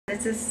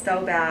This is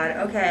so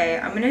bad. Okay,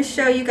 I'm gonna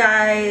show you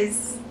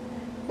guys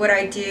what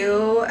I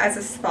do as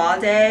a spa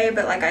day,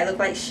 but like I look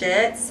like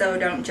shit, so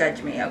don't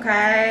judge me,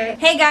 okay?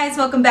 Hey guys,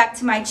 welcome back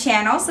to my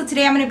channel. So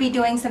today I'm gonna be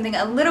doing something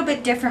a little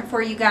bit different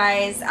for you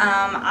guys.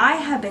 I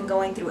have been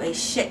going through a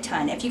shit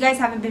ton. If you guys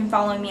haven't been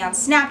following me on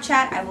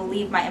Snapchat, I will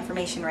leave my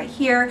information right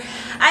here.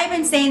 I've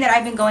been saying that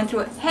I've been going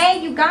through it.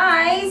 Hey you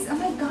guys, oh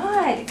my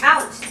god,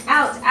 ouch,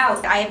 ouch,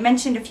 ouch. I have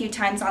mentioned a few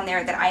times on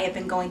there that I have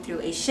been going through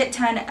a shit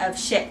ton of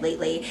shit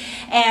lately,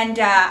 and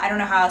I don't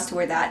know how else to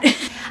word that.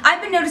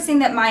 I've been noticing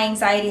that my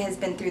anxiety has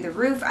been through the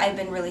roof. I've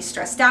been really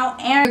stressed out,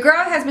 and the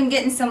girl has been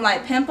getting some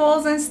like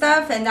pimples and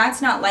stuff, and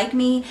that's not like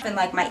me. And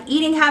like my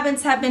eating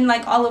habits have been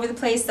like all over the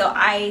place, so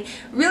I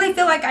really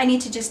feel like I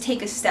need to just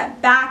take a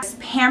step back, just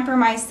pamper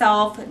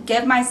myself,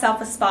 give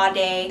myself a spa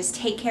day, just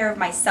take care of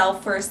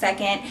myself for a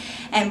second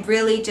and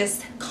really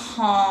just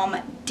calm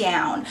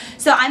down.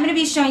 So I'm going to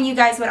be showing you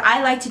guys what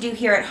I like to do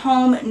here at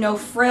home. No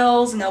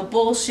frills, no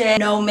bullshit,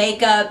 no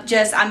makeup,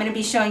 just I'm going to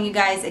be showing you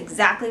guys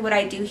exactly what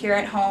I do here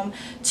at home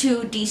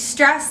to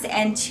de-stress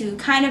and to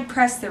kind of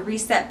press the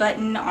reset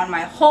button on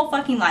my whole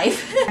fucking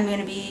life. I'm going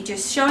to be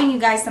just showing you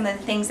guys some of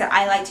the things that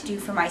I like to do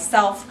for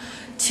myself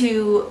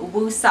to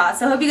woo-saw.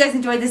 So I hope you guys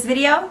enjoyed this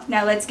video.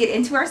 Now let's get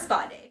into our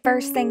spa day.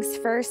 First things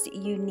first,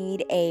 you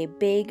need a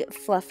big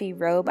fluffy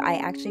robe. I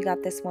actually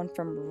got this one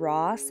from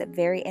Ross,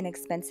 very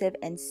inexpensive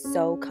and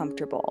so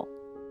comfortable.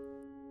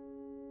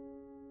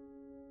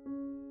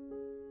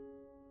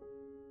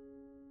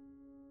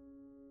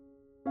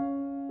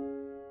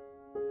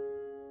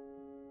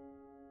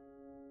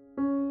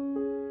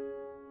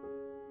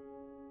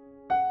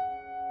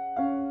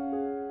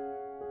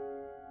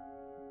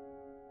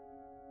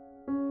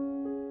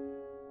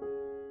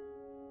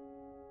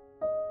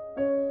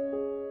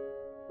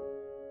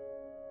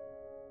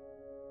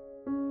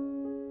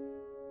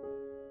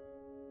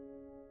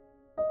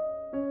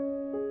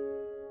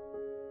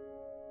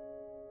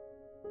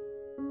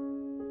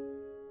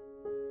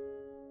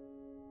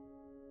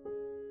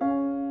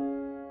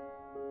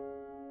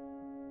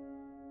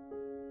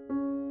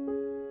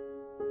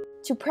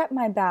 To prep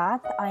my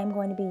bath, I'm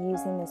going to be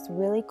using this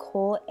really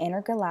cool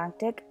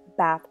Intergalactic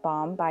bath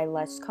bomb by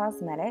Lush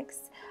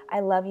Cosmetics. I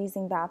love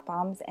using bath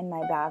bombs in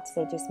my baths.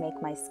 They just make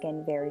my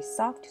skin very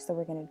soft. So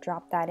we're going to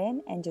drop that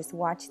in and just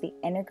watch the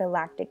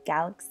intergalactic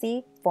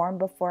galaxy form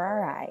before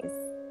our eyes.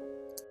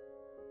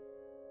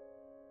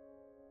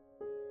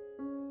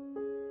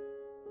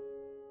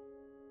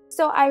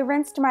 So I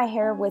rinsed my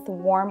hair with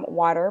warm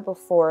water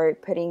before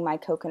putting my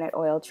coconut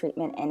oil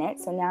treatment in it.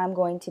 So now I'm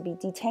going to be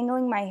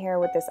detangling my hair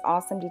with this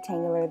awesome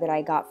detangler that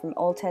I got from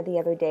Ulta the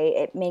other day.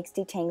 It makes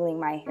detangling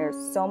my hair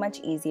so much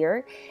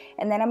easier.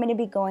 And then I'm going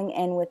to be going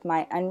in with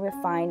my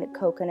unrefined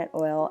coconut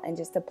oil and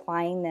just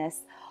applying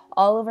this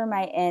all over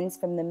my ends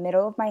from the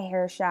middle of my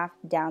hair shaft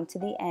down to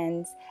the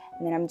ends.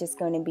 And then I'm just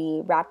going to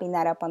be wrapping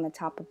that up on the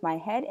top of my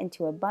head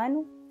into a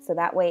bun, so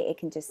that way it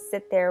can just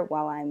sit there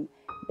while I'm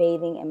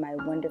bathing in my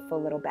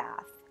wonderful little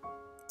bath.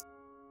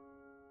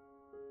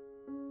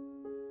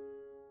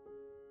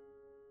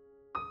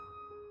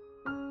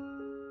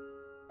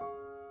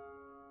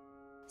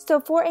 So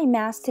for a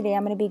mask today,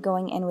 I'm going to be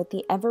going in with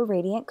the Ever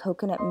Radiant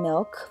Coconut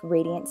Milk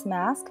Radiance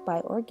Mask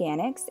by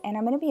Organics, and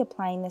I'm going to be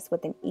applying this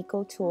with an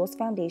Eco Tools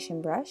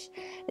foundation brush.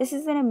 This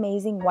is an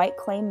amazing white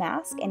clay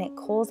mask, and it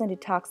cools and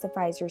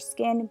detoxifies your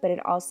skin, but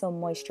it also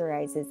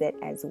moisturizes it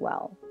as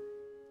well.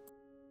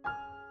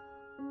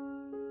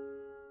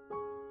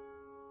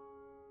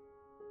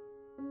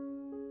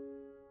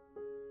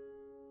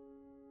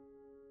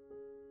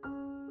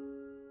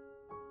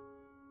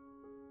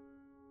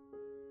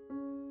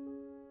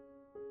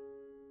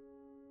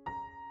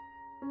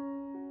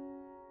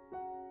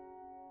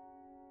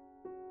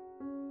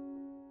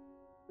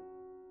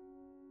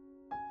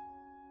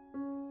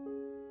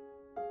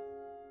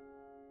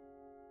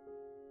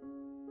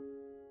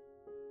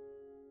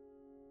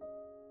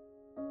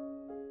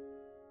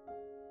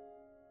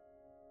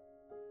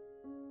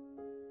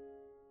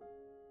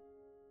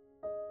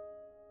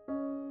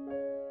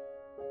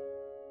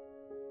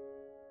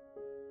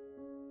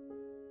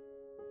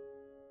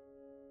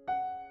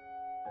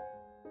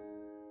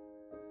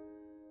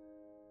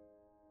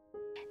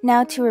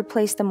 Now to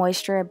replace the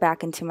moisture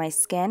back into my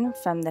skin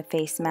from the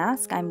face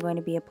mask, I'm going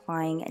to be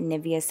applying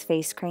Nivea's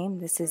face cream.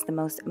 This is the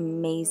most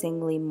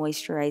amazingly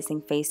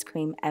moisturizing face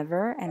cream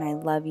ever, and I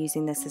love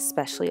using this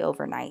especially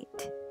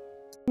overnight.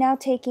 Now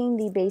taking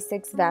the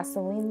Basics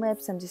Vaseline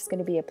Lips, I'm just going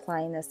to be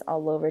applying this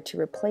all over to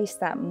replace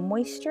that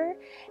moisture.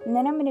 And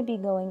then I'm going to be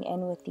going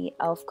in with the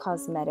e.l.f.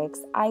 Cosmetics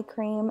Eye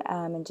Cream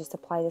and just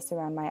apply this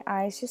around my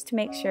eyes just to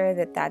make sure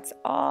that that's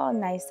all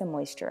nice and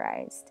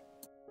moisturized.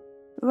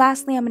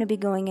 Lastly, I'm going to be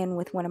going in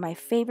with one of my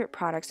favorite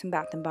products from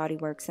Bath & Body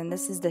Works, and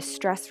this is the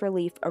Stress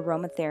Relief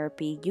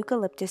Aromatherapy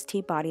Eucalyptus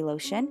Tea Body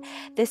Lotion.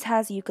 This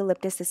has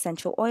eucalyptus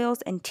essential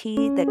oils and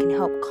tea that can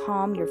help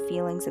calm your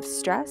feelings of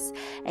stress,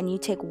 and you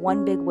take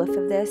one big whiff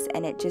of this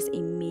and it just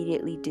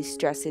immediately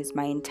de-stresses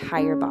my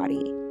entire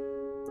body.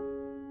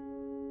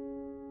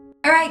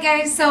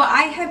 Alright guys, so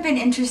I have been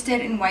interested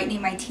in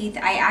whitening my teeth.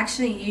 I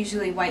actually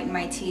usually whiten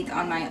my teeth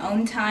on my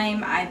own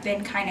time. I've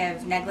been kind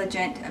of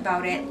negligent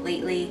about it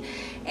lately,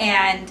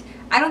 and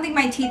I don't think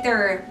my teeth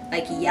are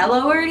like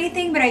yellow or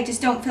anything, but I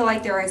just don't feel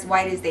like they're as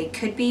white as they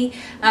could be.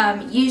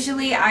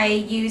 Usually I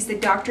use the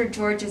Dr.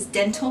 George's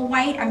Dental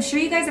White. I'm sure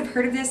you guys have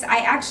heard of this. I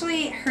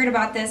actually heard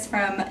about this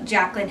from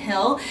Jaclyn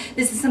Hill.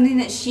 This is something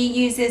that she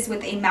uses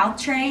with a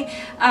mouth tray.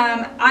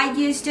 I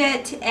used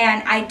it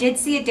and I did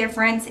see a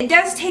difference. It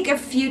does take a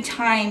few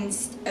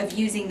times of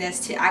using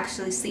this to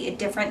actually see a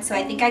difference, so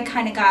I think I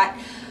kind of got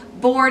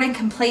bored and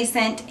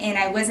complacent and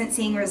I wasn't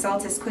seeing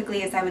results as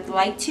quickly as I would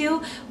like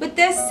to with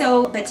this.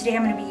 But today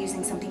I'm going to be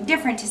using something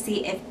different to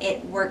see if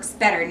it works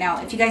better.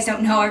 Now, if you guys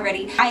don't know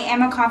already, I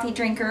am a coffee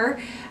drinker.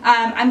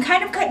 I'm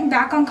kind of cutting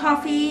back on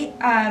coffee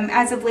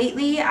as of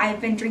lately. I've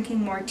been drinking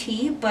more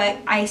tea, but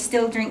I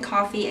still drink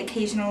coffee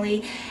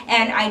occasionally,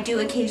 and I do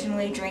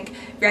occasionally drink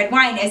red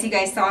wine, as you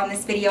guys saw in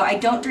this video. I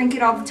don't drink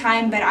it all the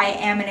time, but I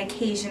am an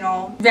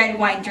occasional red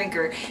wine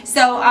drinker.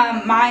 So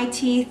my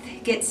teeth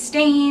get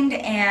stained,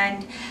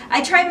 and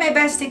I try my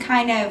best to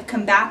kind of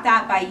combat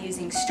that by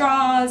using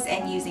straws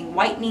and using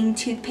whitening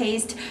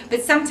toothpaste,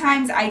 but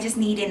sometimes I just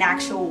need an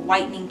actual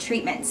whitening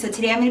treatment. So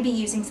today I'm going to be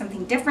using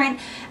something different.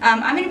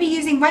 I'm going to be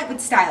using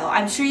Whitewood Style.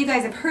 I'm sure you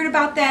guys have heard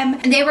about them.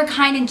 They were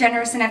kind and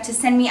generous enough to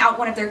send me out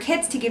one of their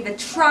kits to give a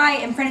try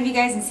in front of you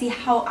guys and see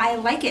how I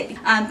like it.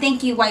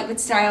 Thank you, Whitewood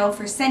Style,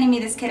 for sending me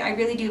this kit. I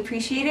really do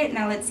appreciate it.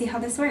 Now let's see how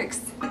this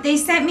works. They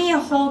sent me a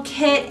whole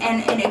kit,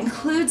 and it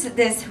includes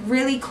this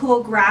really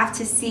cool graph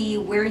to see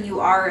where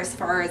you are as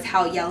far as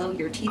how yellow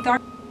your teeth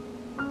are.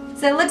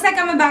 So it looks like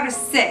I'm about a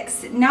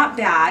 6. Not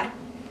bad.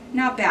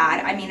 Not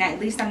bad. I mean, at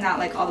least I'm not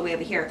like all the way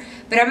over here.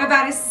 But I'm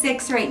about a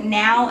 6 right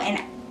now,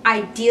 and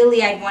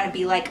ideally I'd want to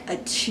be like a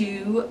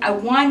 2. A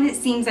 1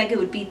 seems like it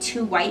would be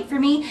too white for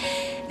me.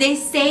 They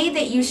say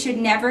that you should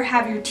never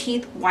have your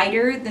teeth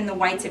whiter than the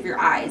whites of your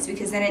eyes,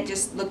 because then it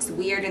just looks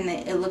weird and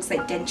it looks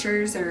like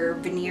dentures or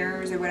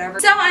veneers or whatever.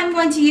 So I'm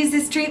going to use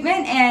this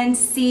treatment and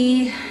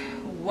see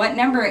what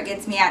number it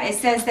gets me at. It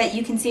says that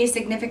you can see a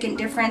significant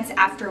difference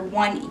after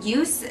 1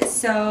 use,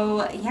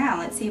 so yeah,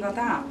 let's see about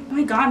that. Oh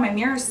my god, my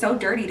mirror is so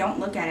dirty, don't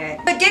look at it.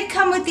 But it did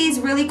come with these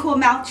really cool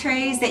mouth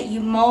trays that you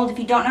mold. If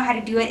you don't know how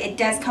to do it, it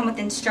does come with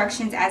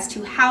instructions as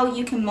to how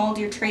you can mold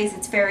your trays.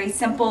 It's very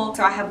simple.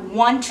 So I have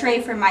 1 tray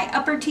for my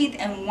upper teeth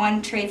and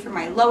 1 tray for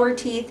my lower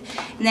teeth,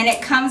 and then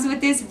it comes with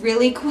this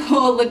really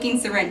cool looking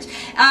syringe.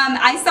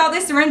 I saw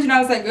this syringe and I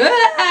was like,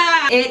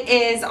 ah! It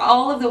is,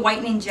 all of the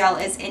whitening gel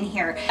is in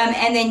here,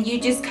 and then you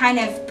just kind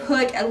of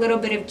put a little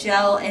bit of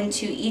gel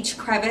into each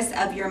crevice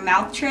of your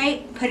mouth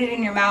tray, put it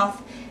in your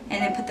mouth,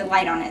 and then put the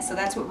light on it. So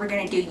that's what we're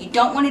going to do. You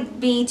don't want to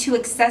be too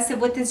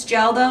excessive with this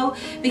gel though,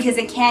 because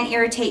it can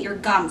irritate your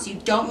gums. You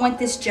don't want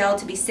this gel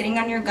to be sitting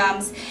on your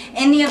gums.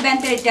 In the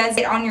event that it does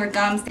get on your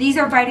gums, these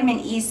are vitamin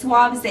E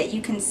swabs that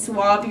you can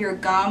swab your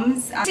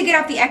gums to get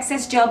off the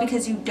excess gel,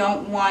 because you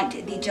don't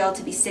want the gel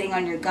to be sitting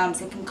on your gums.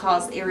 It can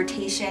cause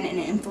irritation and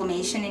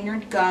inflammation in your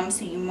gums,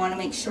 so you want to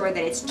make sure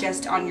that it's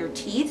just on your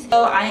teeth.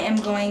 So I am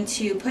going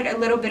to put a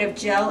little bit of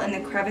gel in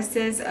the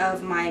crevices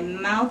of my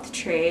mouth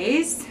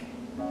trays.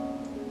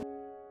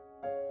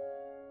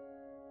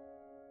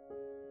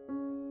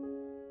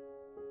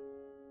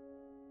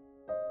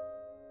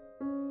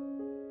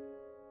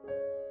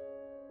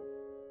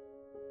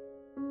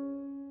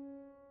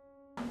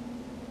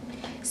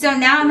 So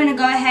now I'm going to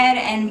go ahead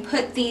and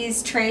put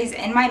these trays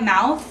in my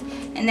mouth,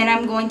 and then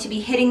I'm going to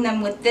be hitting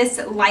them with this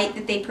light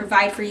that they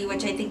provide for you,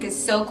 which I think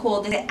is so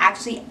cool, that it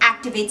actually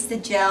activates the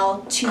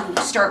gel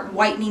to start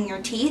whitening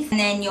your teeth. And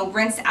then you'll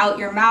rinse out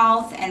your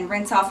mouth and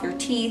rinse off your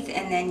teeth,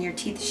 and then your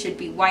teeth should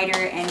be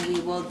whiter, and we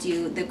will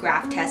do the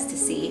graph test to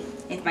see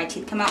if my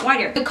teeth come out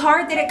whiter. The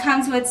card that it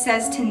comes with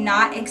says to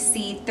not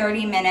exceed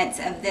 30 minutes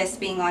of this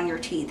being on your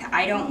teeth.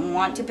 I don't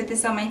want to put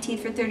this on my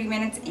teeth for 30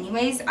 minutes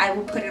anyways. I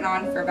will put it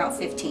on for about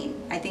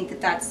 15. I think that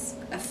that's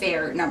a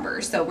fair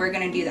number, so we're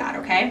gonna do that,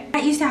 okay? I'm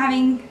not used to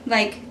having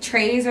like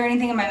trays or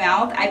anything in my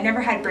mouth. I've never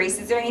had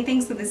braces or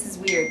anything, so this is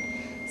weird.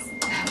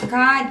 Oh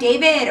God,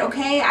 David,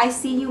 okay, I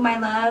see you, my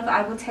love.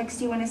 I will text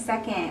you in a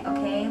second,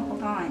 okay?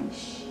 Hold on.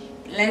 Shh.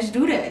 Let's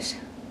do this.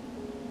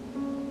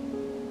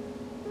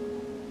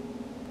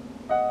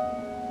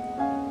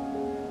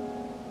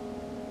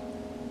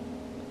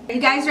 Are you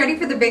guys ready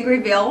for the big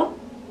reveal?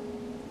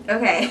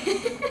 Okay.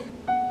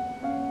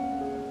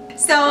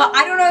 So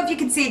I don't know if you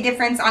can see a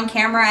difference on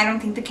camera. I don't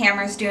think the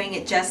camera is doing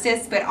it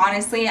justice, but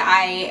honestly,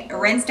 I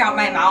rinsed out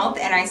my mouth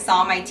and I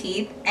saw my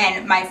teeth,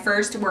 and my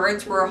first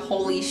words were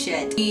holy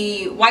shit.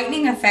 The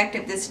whitening effect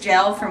of this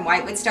gel from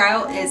Whitewood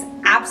Style is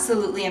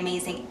absolutely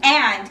amazing,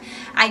 and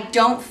I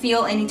don't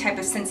feel any type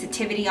of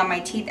sensitivity on my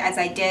teeth as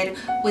I did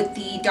with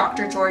the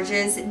Dr.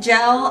 George's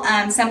gel.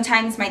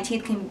 Sometimes my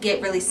teeth can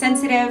get really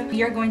sensitive.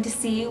 You're going to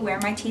see where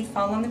my teeth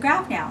fall on the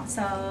graph now,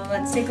 so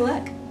let's take a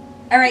look.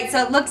 Alright,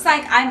 so it looks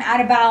like I'm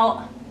at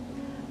about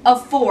a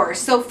 4.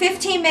 So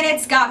 15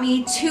 minutes got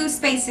me 2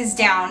 spaces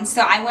down.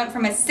 So I went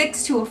from a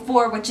 6 to a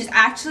 4, which is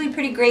actually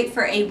pretty great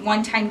for a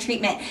one-time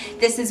treatment.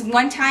 This is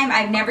one time.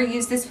 I've never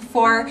used this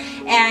before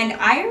and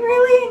I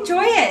really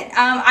enjoy it.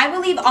 I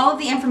will leave all of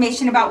the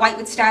information about White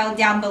with Style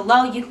down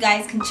below. You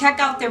guys can check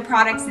out their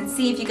products and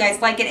see if you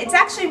guys like it. It's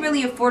actually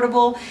really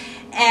affordable.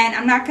 And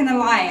I'm not gonna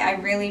lie, I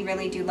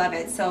really do love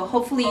it. So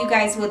hopefully you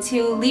guys will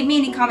too. Leave me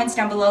any comments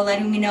down below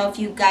letting me know if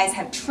you guys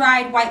have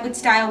tried White with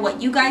Style,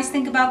 what you guys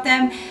think about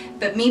them.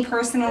 But me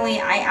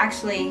personally, I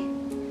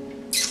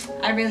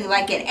really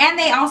like it. And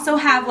they also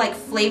have like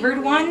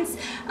flavored ones.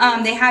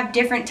 They have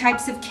different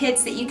types of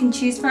kits that you can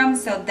choose from,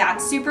 so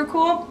that's super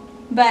cool.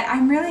 But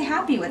I'm really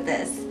happy with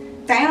this.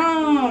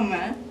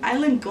 Damn, I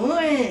look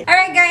good.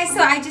 Alright guys, so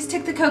I just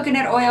took the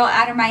coconut oil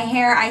out of my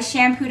hair. I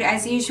shampooed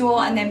as usual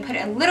and then put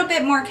a little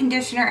bit more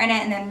conditioner in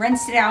it and then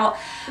rinsed it out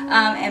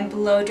and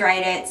blow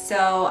dried it.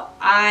 So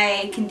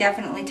I can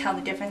definitely tell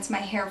the difference. My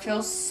hair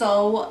feels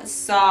so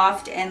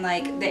soft and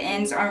like the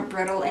ends aren't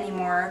brittle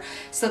anymore.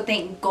 So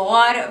thank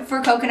God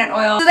for coconut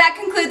oil. So that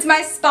concludes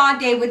my spa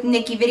day with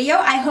Nikki video.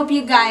 I hope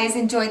you guys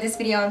enjoyed this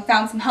video and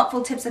found some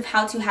helpful tips of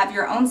how to have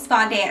your own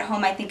spa day at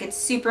home. I think it's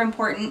super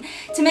important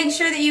to make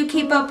sure that you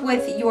keep up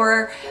with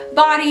your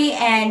body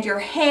and your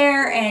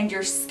hair and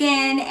your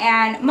skin,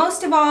 and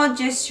most of all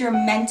just your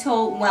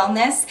mental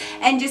wellness,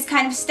 and just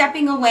kind of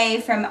stepping away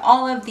from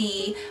all of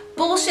the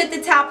bullshit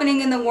that's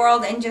happening in the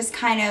world and just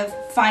kind of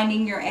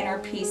finding your inner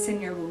peace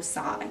and your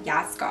woosah.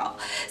 Yes, girl.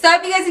 So I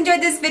hope you guys enjoyed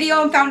this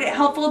video and found it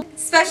helpful.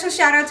 Special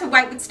shout out to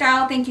White with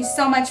Style. Thank you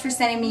so much for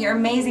sending me your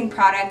amazing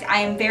product.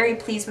 I am very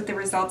pleased with the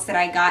results that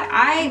I got.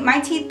 My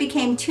teeth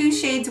became 2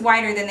 shades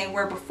whiter than they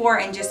were before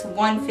in just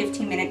one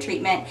 15-minute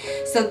treatment.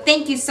 So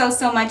thank you so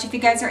much. If you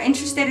guys are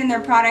interested in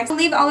their products, I'll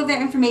leave all of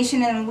their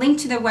information and a link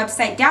to their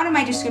website down in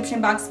my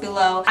description box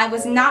below. I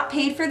was not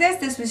paid for this.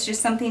 This was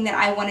just something that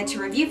I wanted to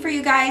review for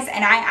you guys,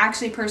 and I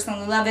actually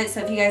personally love it.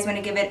 So if you guys want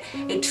to give it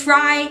a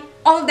try,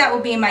 all of that will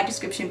be in my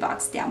description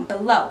box down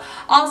below.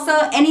 Also,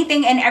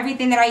 anything and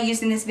everything that I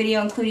used in this video,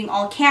 including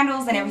all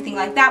candles and everything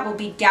like that, will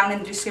be down in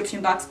the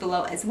description box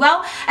below as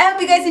well. I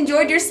hope you guys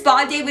enjoyed your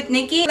spa day with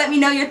Nikki. Let me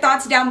know your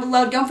thoughts down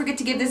below. Don't forget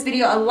to give this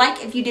video a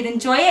like if you did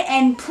enjoy it,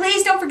 and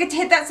please don't forget to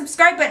hit that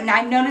subscribe button.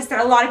 I've noticed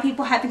that a lot of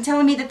people have been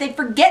telling me that they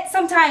forget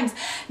sometimes.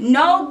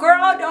 No,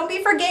 girl, don't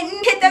be forgetting.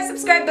 Hit that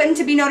subscribe button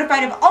to be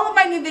notified of all of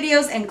my new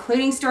videos,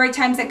 including story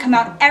times that come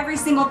out every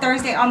single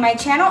Thursday on my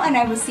channel, and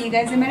I will see you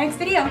guys in my next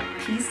video.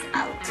 Peace